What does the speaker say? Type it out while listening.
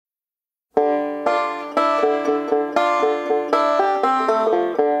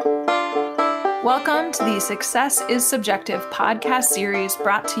Welcome to the Success is Subjective podcast series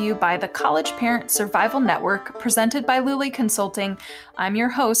brought to you by the College Parent Survival Network, presented by Lilly Consulting. I'm your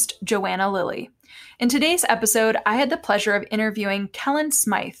host, Joanna Lilly. In today's episode, I had the pleasure of interviewing Kellen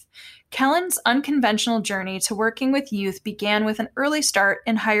Smythe. Kellen's unconventional journey to working with youth began with an early start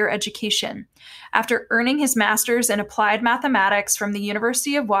in higher education. After earning his master's in applied mathematics from the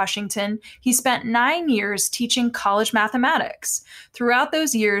University of Washington, he spent 9 years teaching college mathematics. Throughout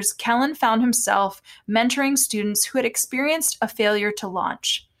those years, Kellen found himself mentoring students who had experienced a failure to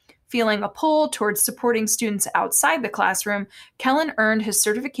launch. Feeling a pull towards supporting students outside the classroom, Kellen earned his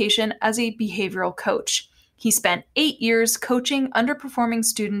certification as a behavioral coach. He spent 8 years coaching underperforming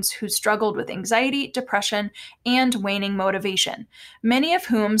students who struggled with anxiety, depression, and waning motivation, many of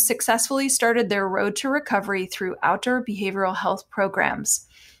whom successfully started their road to recovery through outdoor behavioral health programs.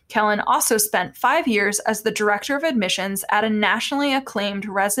 Kellen also spent 5 years as the director of admissions at a nationally acclaimed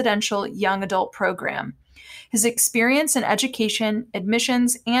residential young adult program. His experience in education,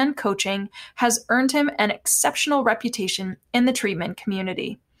 admissions, and coaching has earned him an exceptional reputation in the treatment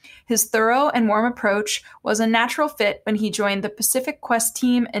community. His thorough and warm approach was a natural fit when he joined the Pacific Quest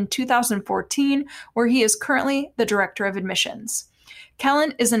team in 2014, where he is currently the director of admissions.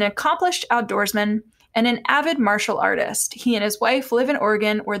 Kellen is an accomplished outdoorsman and an avid martial artist. He and his wife live in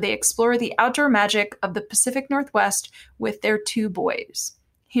Oregon, where they explore the outdoor magic of the Pacific Northwest with their 2 boys.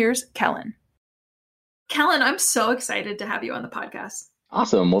 Here's Kellen. Kellen, I'm so excited to have you on the podcast.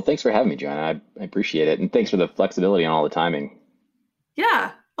 Awesome. Well, thanks for having me, Joanna. I appreciate it. And thanks for the flexibility on all the timing.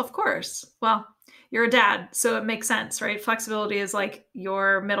 Yeah, of course. Well, you're a dad, so it makes sense, right? Flexibility is like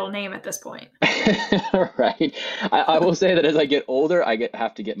your middle name at this point. Right. I will say that as I get older,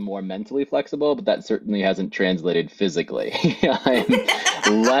 have to get more mentally flexible, but that certainly hasn't translated physically.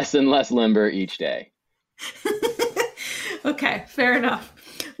 I'm less and less limber each day. Okay, fair enough.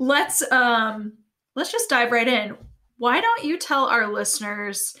 Let's just dive right in. Why don't you tell our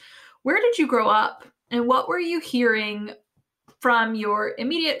listeners, where did you grow up and what were you hearing from your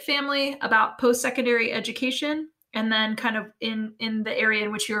immediate family about post-secondary education? And then kind of in the area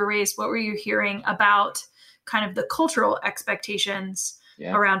in which you were raised, what were you hearing about kind of the cultural expectations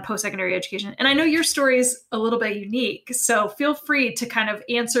around post-secondary education? And I know your story is a little bit unique, so feel free to kind of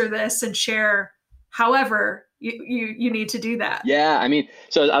answer this and share however you need to do that. Yeah, I mean,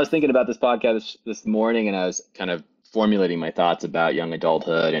 so I was thinking about this podcast this morning, and I was kind of formulating my thoughts about young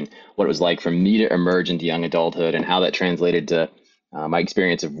adulthood and what it was like for me to emerge into young adulthood and how that translated to my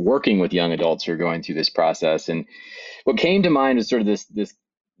experience of working with young adults who are going through this process. And what came to mind was sort of this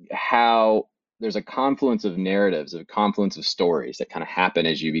how there's a confluence of narratives, a confluence of stories that kind of happen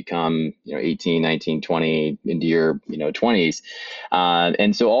as you become, 18, 19, 20 into your, 20s.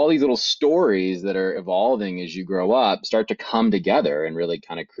 And so all these little stories that are evolving as you grow up start to come together and really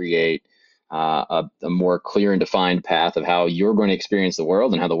kind of create a more clear and defined path of how you're going to experience the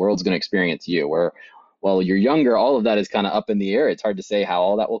world and how the world's going to experience you. Where, while you're younger, all of that is kind of up in the air. It's hard to say how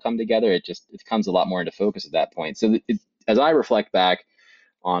all that will come together. It comes a lot more into focus at that point. So as I reflect back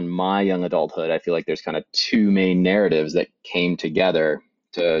on my young adulthood, I feel like there's kind of 2 main narratives that came together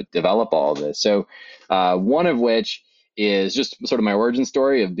to develop all of this. So one of which is just sort of my origin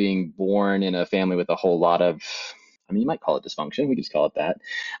story of being born in a family with a whole lot of, you might call it dysfunction. We could just call it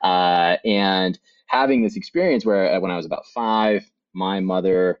that. And having this experience where when I was about 5, my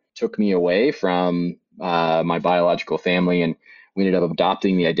mother took me away from my biological family, and we ended up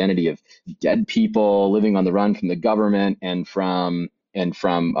adopting the identity of dead people living on the run from the government and from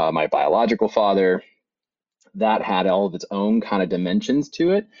my biological father. That had all of its own kind of dimensions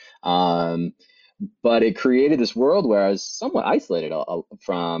to it. But it created this world where I was somewhat isolated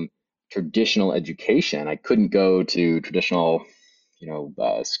from traditional education. I couldn't go to traditional,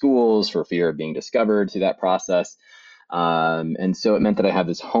 schools for fear of being discovered through that process. And so it meant that I had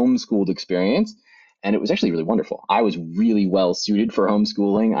this homeschooled experience, and it was actually really wonderful. I was really well suited for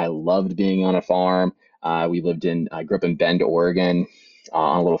homeschooling. I loved being on a farm. I grew up in Bend, Oregon,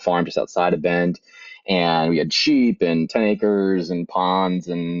 on a little farm just outside of Bend. And we had sheep and 10 acres and ponds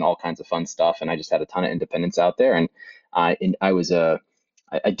and all kinds of fun stuff. And I just had a ton of independence out there. And I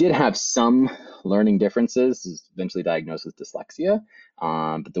did have some learning differences, was eventually diagnosed with dyslexia.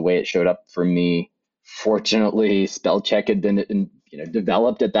 But the way it showed up for me, fortunately, spell check had been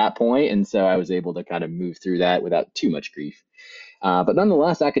developed at that point. And so I was able to kind of move through that without too much grief. But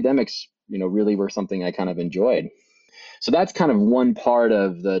nonetheless, academics, really were something I kind of enjoyed. So that's kind of one part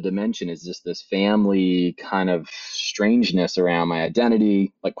of the dimension, is just this family kind of strangeness around my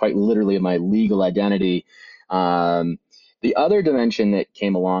identity, like quite literally my legal identity. The other dimension that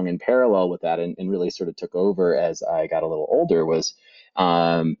came along in parallel with that and really sort of took over as I got a little older was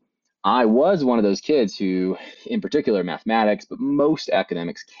I was one of those kids who, in particular, mathematics, but most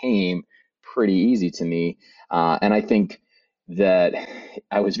academics came pretty easy to me. And I think that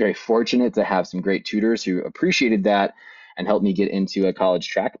I was very fortunate to have some great tutors who appreciated that and helped me get into a college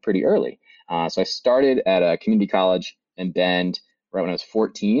track pretty early. So I started at a community college in Bend right when I was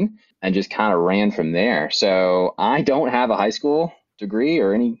 14 and just kind of ran from there. So I don't have a high school degree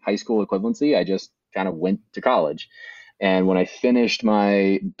or any high school equivalency. I just kind of went to college. And when I finished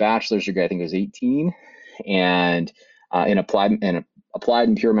my bachelor's degree, I think I was 18, and in applied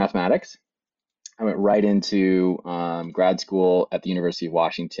and pure mathematics, I went right into grad school at the University of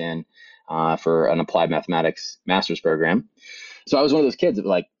Washington for an applied mathematics master's program. So I was one of those kids that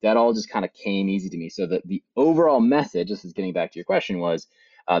like that all just kind of came easy to me. So that the overall message, this is getting back to your question, was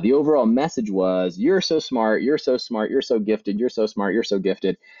the overall message was, you're so smart, you're so smart, you're so gifted, you're so smart, you're so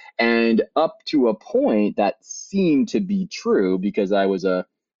gifted. And up to a point that seemed to be true because I was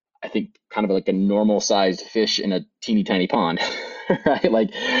I think kind of like a normal sized fish in a teeny tiny pond, right?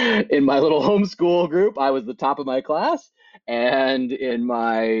 Like in my little homeschool group, I was the top of my class. And in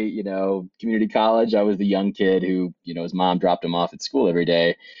my, community college, I was the young kid who, his mom dropped him off at school every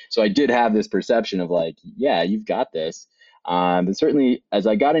day. So I did have this perception of like, yeah, you've got this. But certainly as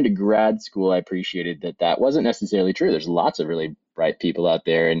I got into grad school, I appreciated that that wasn't necessarily true. There's lots of really bright people out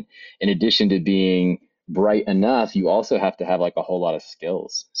there. And in addition to being bright enough, you also have to have like a whole lot of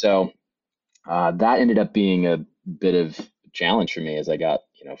skills. So that ended up being a bit of a challenge for me as I got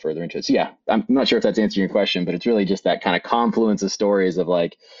further into it. So yeah, I'm not sure if that's answering your question, but it's really just that kind of confluence of stories of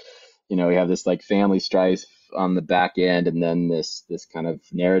like, we have this like family strife on the back end, and then this kind of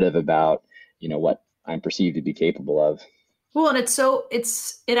narrative about what I'm perceived to be capable of. Well, and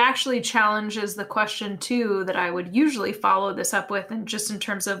it actually challenges the question too that I would usually follow this up with, and just in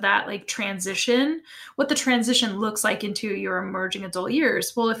terms of that like transition, what the transition looks like into your emerging adult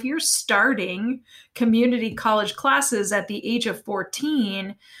years. Well, if you're starting community college classes at the age of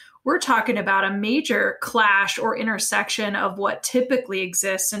 14, we're talking about a major clash or intersection of what typically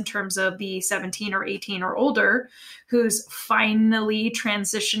exists in terms of the 17 or 18 or older who's finally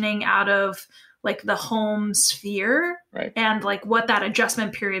transitioning out of like the home sphere, right, and like what that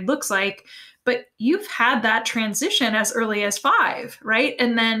adjustment period looks like. But you've had that transition as early as 5, right?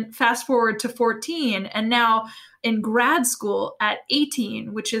 And then fast forward to 14, and now in grad school at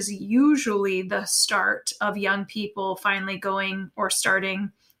 18, which is usually the start of young people finally going or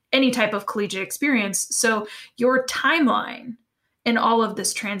starting any type of collegiate experience. So your timeline in all of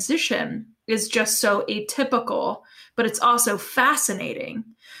this transition is just so atypical, but it's also fascinating.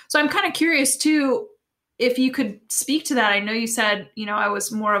 So I'm kind of curious too, if you could speak to that. I know you said, I was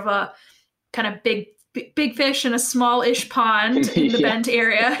more of a kind of big fish in a small-ish pond in the Bend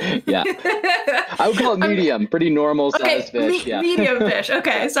area. Yeah. I would call it medium, pretty normal sized fish. Yeah. Medium fish.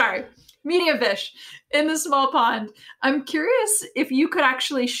 Okay. Sorry. Medium fish in the small pond. I'm curious if you could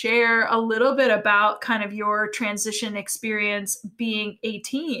actually share a little bit about kind of your transition experience being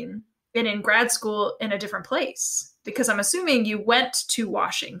 18 and in grad school in a different place. Because I'm assuming you went to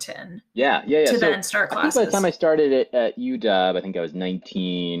Washington. Yeah. To then start classes. By the time I started at UW, I think I was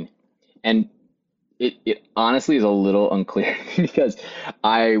 19. And it honestly is a little unclear because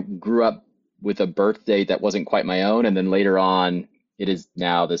I grew up with a birth date that wasn't quite my own. And then later on, it is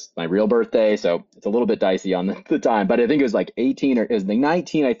now my real birthday. So it's a little bit dicey on the time. But I think it was like 18 or it was like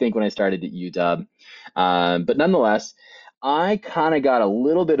 19, I think, when I started at UW. But nonetheless, I kind of got a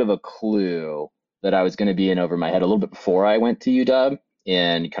little bit of a clue that I was going to be in over my head a little bit before I went to UW.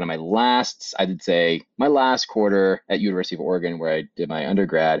 In kind of my last quarter at University of Oregon, where I did my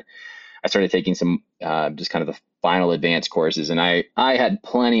undergrad, I started taking some just kind of the final advanced courses, and I had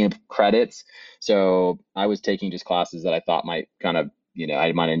plenty of credits, so I was taking just classes that I thought might kind of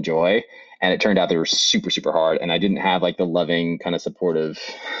I might enjoy, and it turned out they were super, super hard, and I didn't have like the loving kind of supportive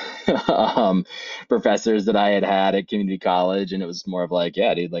professors that I had at community college, and it was more of like,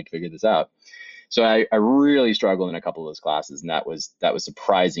 yeah, dude, like figure this out. So I really struggled in a couple of those classes, and that was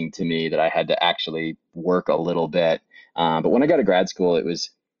surprising to me that I had to actually work a little bit. But when I got to grad school, it was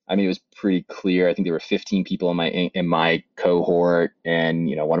pretty clear. I think there were 15 people in my cohort, and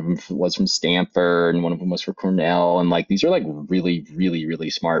one of them was from Stanford, and one of them was from Cornell, and like these are like really, really, really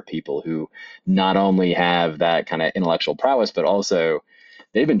smart people who not only have that kind of intellectual prowess, but also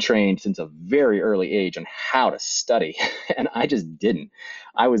they've been trained since a very early age on how to study. And I just didn't.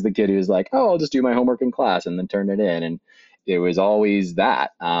 I was the kid who was like, oh, I'll just do my homework in class and then turn it in. And it was always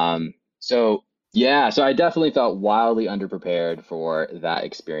that. So I definitely felt wildly underprepared for that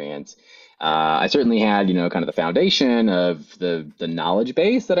experience. I certainly had, kind of the foundation of the knowledge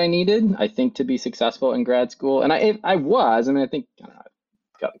base that I needed, I think, to be successful in grad school. And I think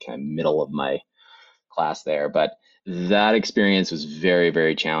got the kind of middle of my class there. But that experience was very,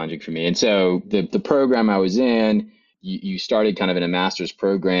 very challenging for me. And so the program I was in, you started kind of in a master's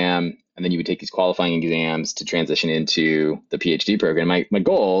program, and then you would take these qualifying exams to transition into the PhD program. My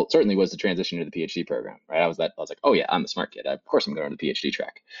goal certainly was to transition to the PhD program, right? I was like, oh yeah, I'm a smart kid. Of course I'm going to the PhD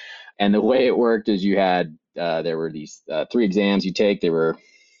track. And the way it worked is you had, there were these 3 exams you take. They were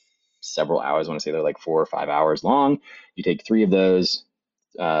several hours. I want to say they're like 4 or 5 hours long. You take 3 of those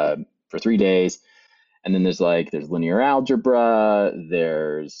for 3 days. And then there's linear algebra,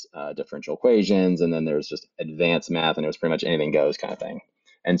 there's differential equations, and then there's just advanced math, and it was pretty much anything goes kind of thing.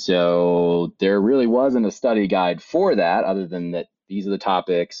 And so there really wasn't a study guide for that, other than that these are the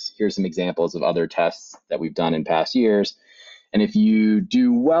topics. Here's some examples of other tests that we've done in past years. And if you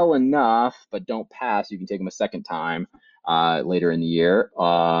do well enough but don't pass, you can take them a second time later in the year.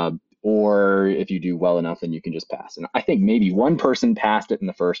 Or if you do well enough, then you can just pass. And I think maybe one person passed it in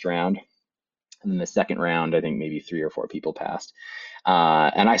the first round. And then the second round, I think maybe 3 or 4 people passed.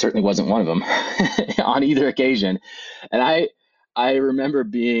 And I certainly wasn't one of them on either occasion. And I remember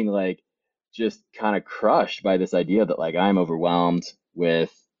being like, just kind of crushed by this idea that like I'm overwhelmed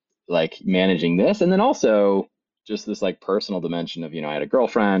with like managing this. And then also just this like personal dimension of, I had a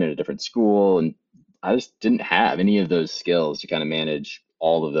girlfriend at a different school, and I just didn't have any of those skills to kind of manage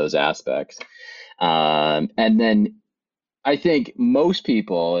all of those aspects. And then I think most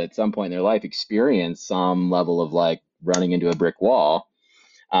people at some point in their life experience some level of like running into a brick wall.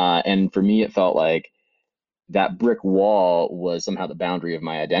 And for me, it felt like that brick wall was somehow the boundary of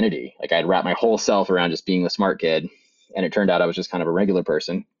my identity. Like I'd wrap my whole self around just being the smart kid. And it turned out I was just kind of a regular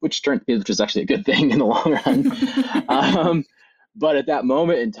person, which was actually a good thing in the long run. But at that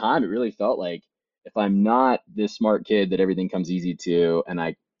moment in time, it really felt like if I'm not this smart kid that everything comes easy to, and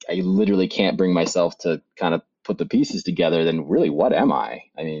I literally can't bring myself to kind of put the pieces together, then really, what am I?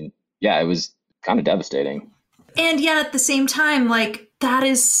 I mean, yeah, it was kind of devastating. And yet at the same time, like that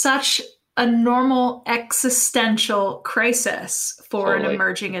is such a normal existential crisis for an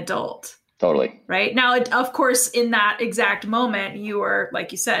emerging adult. Totally. Right. Now, of course, in that exact moment, you were,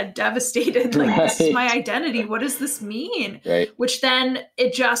 like you said, devastated. Like, This is my identity. What does this mean? Right. Which then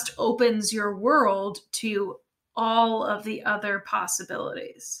it just opens your world to all of the other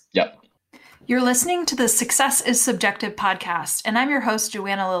possibilities. Yep. You're listening to the Success is Subjective podcast, and I'm your host,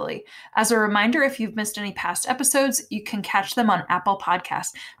 Joanna Lilly. As a reminder, if you've missed any past episodes, you can catch them on Apple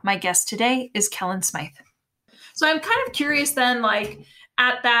Podcasts. My guest today is Kellen Smythe. So I'm kind of curious then, like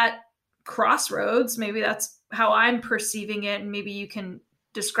at that crossroads, maybe that's how I'm perceiving it, and maybe you can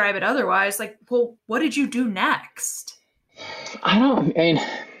describe it otherwise. Like, well, what did you do next? I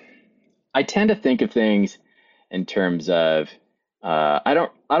tend to think of things in terms of I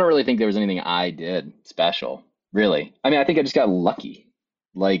don't really think there was anything I did special, really. I mean, I think I just got lucky.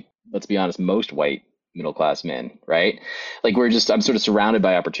 Like, let's be honest, most white middle-class men, right? Like I'm sort of surrounded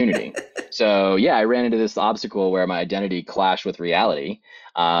by opportunity. So yeah, I ran into this obstacle where my identity clashed with reality.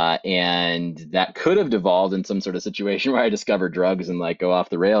 And that could have devolved in some sort of situation where I discovered drugs and like go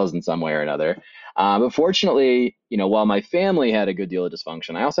off the rails in some way or another. But fortunately, while my family had a good deal of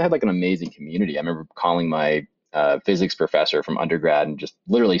dysfunction, I also had like an amazing community. I remember calling my physics professor from undergrad and just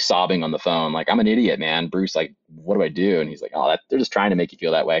literally sobbing on the phone, like, I'm an idiot, man. Bruce, like, what do I do? And he's like, oh, they're just trying to make you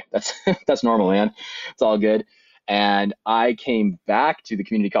feel that way. That's normal, man. It's all good. And I came back to the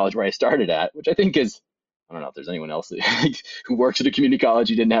community college where I started at, which I think is, I don't know if there's anyone else who works at a community college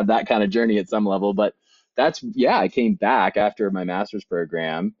who didn't have that kind of journey at some level, but I came back after my master's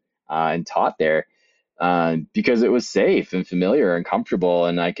program and taught there because it was safe and familiar and comfortable,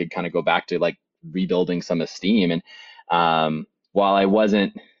 and I could kind of go back to like rebuilding some esteem. And while I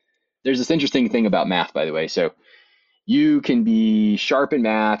wasn't, there's this interesting thing about math, by the way. So you can be sharp in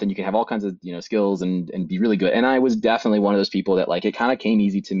math and you can have all kinds of skills and be really good. And I was definitely one of those people that like it kind of came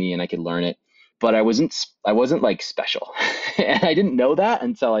easy to me and I could learn it, but I wasn't like special. And I didn't know that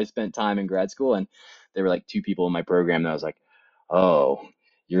until I spent time in grad school, and there were like 2 people in my program that I was like, oh,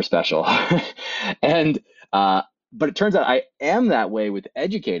 you're special. And but it turns out I am that way with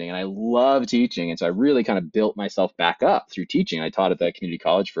educating, and I love teaching. And so I really kind of built myself back up through teaching. I taught at that community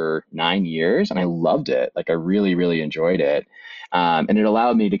college for 9 years and I loved it. Like I really, really enjoyed it. And it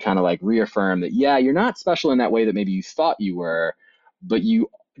allowed me to kind of like reaffirm that, yeah, you're not special in that way that maybe you thought you were, but you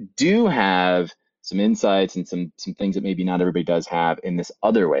do have some insights and some things that maybe not everybody does have in this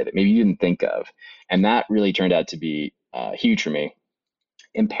other way that maybe you didn't think of. And that really turned out to be huge for me.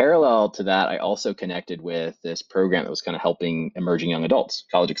 In parallel to that, I also connected with this program that was kind of helping emerging young adults,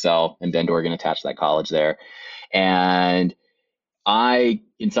 College Excel in Bend, Oregon, attached to that college there. And I,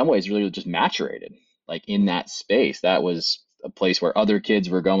 in some ways, really just maturated like in that space. That was a place where other kids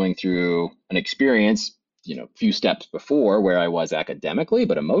were going through an experience, a few steps before where I was academically,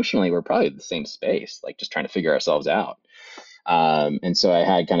 but emotionally, we're probably the same space, like just trying to figure ourselves out. And so I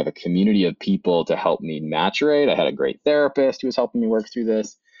had kind of a community of people to help me maturate. I had a great therapist who was helping me work through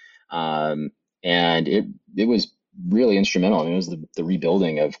this. And it was really instrumental. I mean, it was the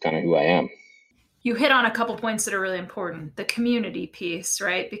rebuilding of kind of who I am. You hit on a couple points that are really important. The community piece,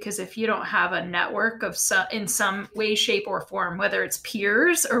 right? Because if you don't have a network of in some way, shape, or form, whether it's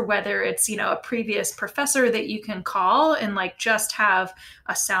peers or whether it's, a previous professor that you can call and like just have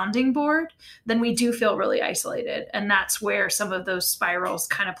a sounding board, then we do feel really isolated. And that's where some of those spirals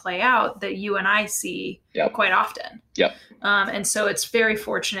kind of play out that you and I see quite often. Yep. And so it's very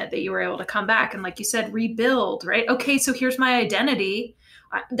fortunate that you were able to come back and, like you said, rebuild, right? Okay, so here's my identity.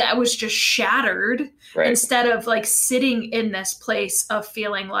 That was just shattered, right. Instead of like sitting in this place of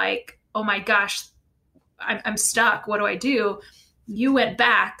feeling like, oh my gosh, I'm stuck. What do I do? You went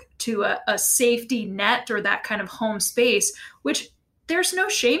back to a safety net or that kind of home space, which there's no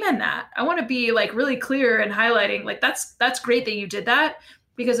shame in that. I want to be like really clear and highlighting like that's great that you did that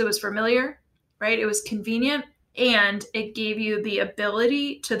because it was familiar, right? It was convenient and it gave you the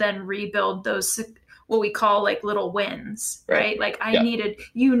ability to then rebuild those what we call like little wins, right? Like you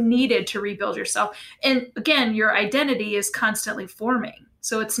needed to rebuild yourself. And again, your identity is constantly forming.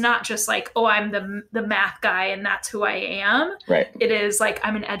 So it's not just like, oh, I'm the math guy and that's who I am. Right. It is like,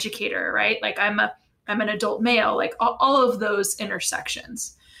 I'm an educator, right? Like I'm an adult male, like all of those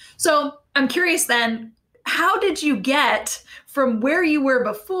intersections. So I'm curious then, how did you get from where you were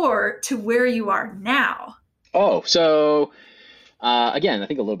before to where you are now? Oh, so again, I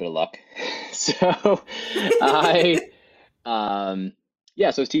think a little bit of luck. So I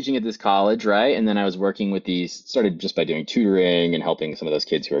was teaching at this college, right? And then I was working with started just by doing tutoring and helping some of those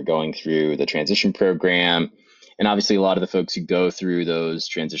kids who are going through the transition program. And obviously a lot of the folks who go through those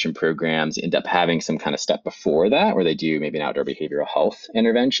transition programs end up having some kind of step before that, where they do maybe an outdoor behavioral health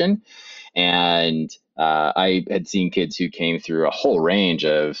intervention. And I had seen kids who came through a whole range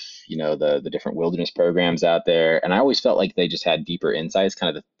of, the different wilderness programs out there. And I always felt like they just had deeper insights,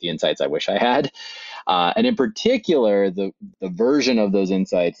 kind of the insights I wish I had. And in particular, the version of those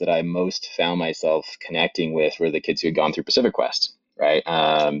insights that I most found myself connecting with were the kids who had gone through Pacific Quest, right?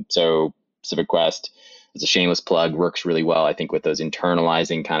 So Pacific Quest is a shameless plug, works really well, I think, with those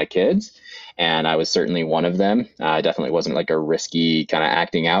internalizing kind of kids. And I was certainly one of them. I definitely wasn't like a risky kind of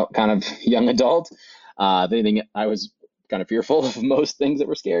acting out kind of young adult. If anything, I was kind of fearful of most things that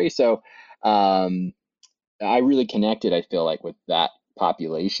were scary. So I really connected, I feel like, with that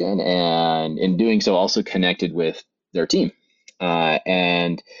population, and in doing so also connected with their team.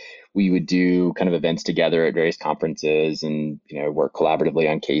 And we would do kind of events together at various conferences and, work collaboratively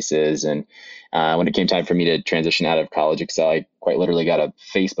on cases. And when it came time for me to transition out of College Excel, I quite literally got a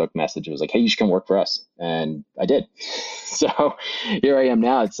Facebook message. It was like, hey, you should come work for us. And I did. So here I am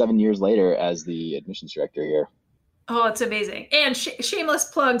now. It's 7 years later as the admissions director here. Oh, it's amazing. And shameless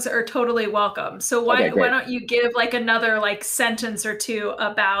plugs are totally welcome. So why don't you give like another like sentence or two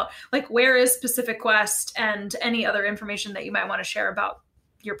about like, where is Pacific Quest and any other information that you might want to share about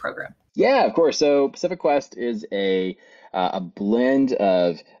your program? Yeah, of course. So Pacific Quest is a blend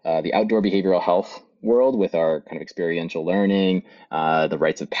of the outdoor behavioral health world with our kind of experiential learning, the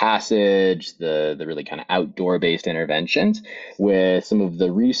rites of passage, the really kind of outdoor based interventions with some of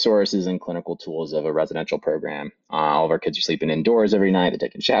the resources and clinical tools of a residential program. All of our kids are sleeping indoors every night. They're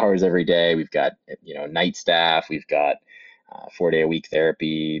taking showers every day. We've got, night staff. We've got 4-day-a-week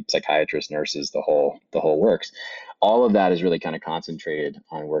therapy, psychiatrists, nurses, the whole works. All of that is really kind of concentrated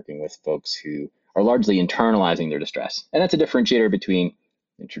on working with folks who are largely internalizing their distress. And that's a differentiator between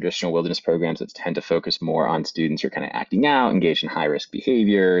traditional wilderness programs that tend to focus more on students who are kind of acting out, engaged in high risk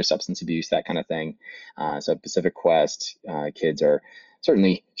behavior, substance abuse, that kind of thing. So Pacific Quest kids are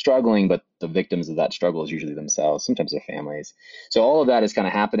certainly struggling, but the victims of that struggle is usually themselves, sometimes their families. So all of that is kind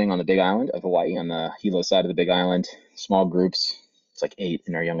of happening on the Big Island of Hawaii, on the Hilo side of the Big Island, small groups. It's like 8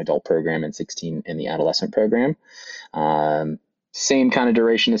 in our young adult program and 16 in the adolescent program. Same kind of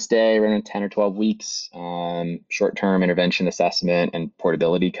duration of stay, around 10 or 12 weeks, short-term intervention assessment and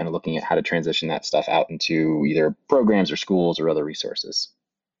portability, kind of looking at how to transition that stuff out into either programs or schools or other resources.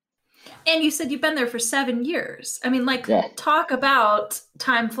 And you said you've been there for 7 years. I mean, talk about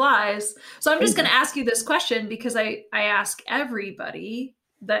time flies. So I'm just going to ask you this question because I ask everybody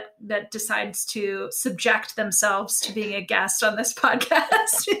that decides to subject themselves to being a guest on this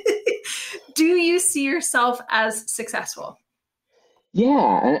podcast. Do you see yourself as successful?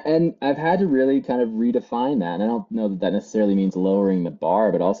 Yeah, and I've had to really kind of redefine that. And I don't know that that necessarily means lowering the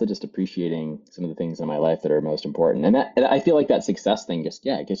bar, but also just appreciating some of the things in my life that are most important. And I feel like that success thing just,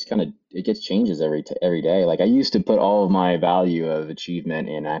 yeah, it gets changes every day. Like I used to put all of my value of achievement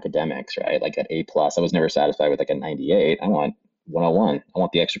in academics, right? Like at A plus, I was never satisfied with like a 98. I want 101. I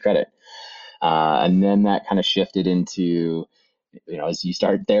want the extra credit. And then that kind of shifted into, as you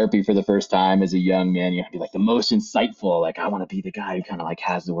start therapy for the first time as a young man, you have to be like the most insightful. Like I want to be the guy who kind of like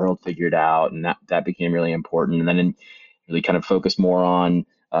has the world figured out, and that became really important. And then really kind of focus more on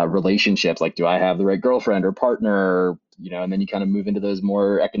relationships. Like, do I have the right girlfriend or partner? And then you kind of move into those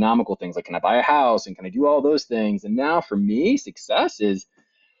more economical things. Like, can I buy a house, and can I do all those things? And now for me, success is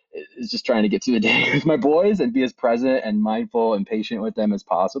just trying to get to a day with my boys and be as present and mindful and patient with them as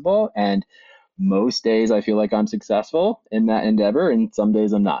possible. And most days I feel like I'm successful in that endeavor, and some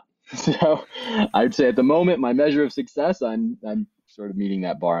days I'm not. So I'd say at the moment, my measure of success, I'm sort of meeting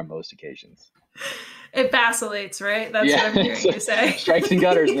that bar on most occasions. It vacillates, right? That's what I'm hearing you say. Strikes and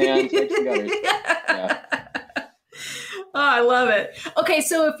gutters, man. Strikes and gutters. Yeah. Oh, I love it. Okay,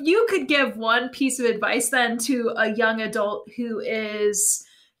 so if you could give one piece of advice then to a young adult who is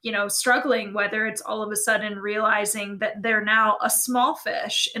struggling, whether it's all of a sudden realizing that they're now a small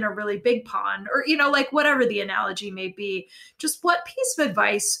fish in a really big pond, or, like whatever the analogy may be, just what piece of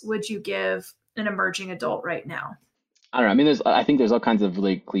advice would you give an emerging adult right now? I don't know. I mean, I think there's all kinds of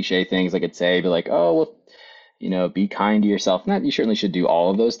really cliche things I could say, but like, oh, well, be kind to yourself. Not, you certainly should do all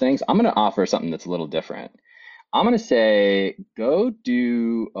of those things. I'm going to offer something that's a little different. I'm going to say, go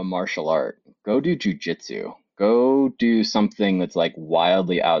do a martial art, go do jujitsu. Go do something that's like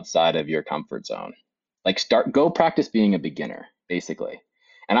wildly outside of your comfort zone. Like go practice being a beginner, basically.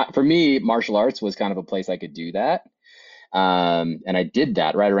 And for me, martial arts was kind of a place I could do that. And I did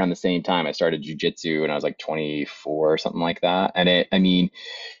that right around the same time. I started jujitsu when I was like 24 or something like that. And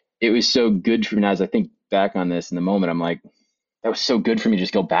it was so good for me. As I think back on this in the moment, I'm like, that was so good for me to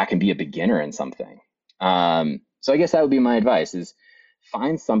just go back and be a beginner in something. So I guess that would be my advice: is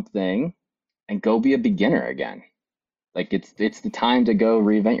find something and go be a beginner again. Like it's the time to go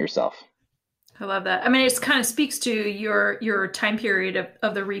reinvent yourself. I love that. I mean, it kind of speaks to your time period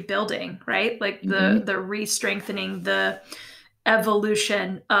of the rebuilding, right? Like the re-strengthening, the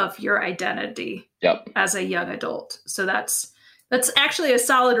evolution of your identity as a young adult. So that's actually a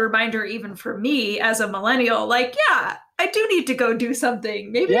solid reminder even for me as a millennial. Like, yeah, I do need to go do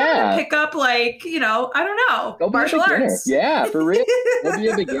something. Maybe I'm going to pick up I don't know, go martial arts. Yeah, for real. Go be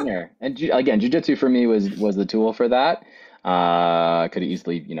a beginner. And again, jiu-jitsu for me was the tool for that. I could have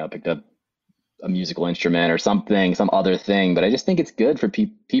easily, picked up a musical instrument or something, some other thing. But I just think it's good for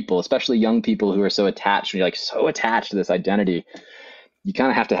people, especially young people who are so attached. When you're like so attached to this identity, you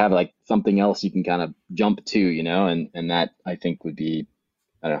kind of have to have like something else you can kind of jump to, and that I think would be,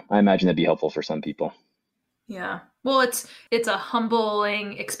 I don't know, I imagine that'd be helpful for some people. Yeah. Well, it's a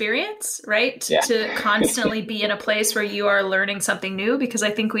humbling experience, right? Yeah. To constantly be in a place where you are learning something new, because I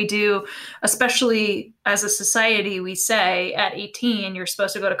think we do, especially as a society, we say at 18, you're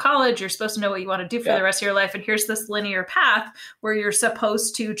supposed to go to college, you're supposed to know what you want to do for the rest of your life. And here's this linear path where you're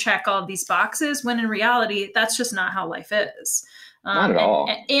supposed to check all these boxes, when in reality, that's just not how life is. Not at all.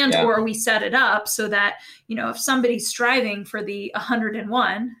 Or we set it up so that, if somebody's striving for the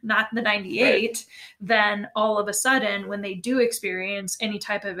 101, not the 98, then all of a sudden, when they do experience any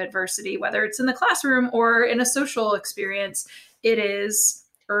type of adversity, whether it's in the classroom or in a social experience, it is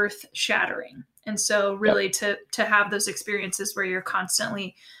earth shattering. And so really to have those experiences where you're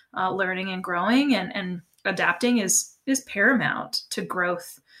constantly learning and growing and adapting is paramount to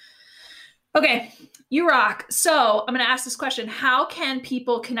growth. Okay, you rock. So I'm going to ask this question. How can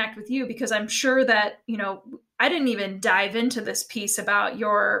people connect with you? Because I'm sure that, I didn't even dive into this piece about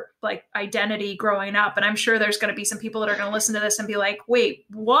your identity growing up. And I'm sure there's going to be some people that are going to listen to this and be like, wait,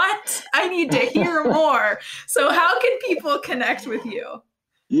 what? I need to hear more. So how can people connect with you?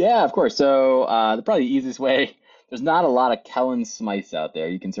 Yeah, of course. So probably the easiest way, there's not a lot of Kellen Smythes out there.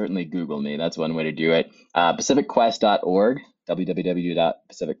 You can certainly Google me. That's one way to do it. PacificQuest.org.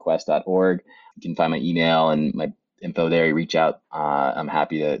 www.pacificquest.org. You can find my email and my info there. You reach out. I'm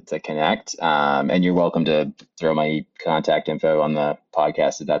happy to connect. And you're welcome to throw my contact info on the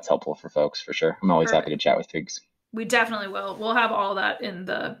podcast if that's helpful for folks, for sure. I'm always happy to chat with folks. We definitely will. We'll have all that in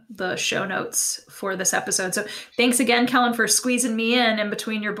the show notes for this episode. So thanks again, Kellen, for squeezing me in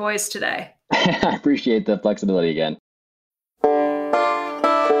between your boys today. I appreciate the flexibility again.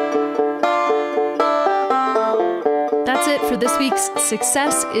 That's it for this week's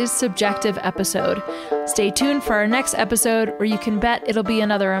Success is Subjective episode. Stay tuned for our next episode, where you can bet it'll be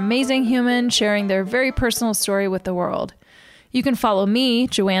another amazing human sharing their very personal story with the world. You can follow me,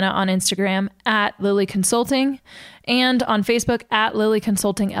 Joanna, on Instagram at Lily Consulting and on Facebook at Lily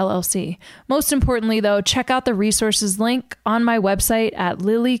Consulting LLC. Most importantly, though, check out the resources link on my website at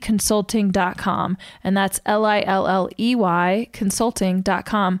lilyconsulting.com, and that's Lilley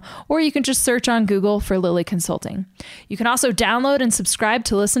consulting.com, or you can just search on Google for Lily Consulting. You can also download and subscribe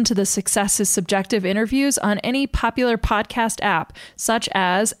to listen to the Success is Subjective interviews on any popular podcast app, such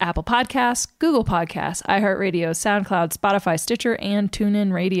as Apple Podcasts, Google Podcasts, iHeartRadio, SoundCloud, Spotify, Stitcher, and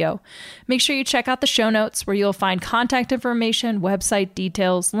TuneIn Radio. Make sure you check out the show notes where you'll find contact information, website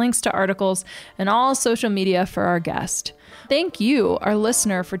details, links to articles, and all social media for our guest. Thank you, our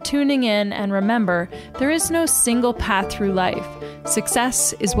listener, for tuning in, and remember, there is no single path through life.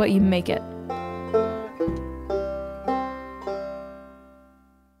 Success is what you make it.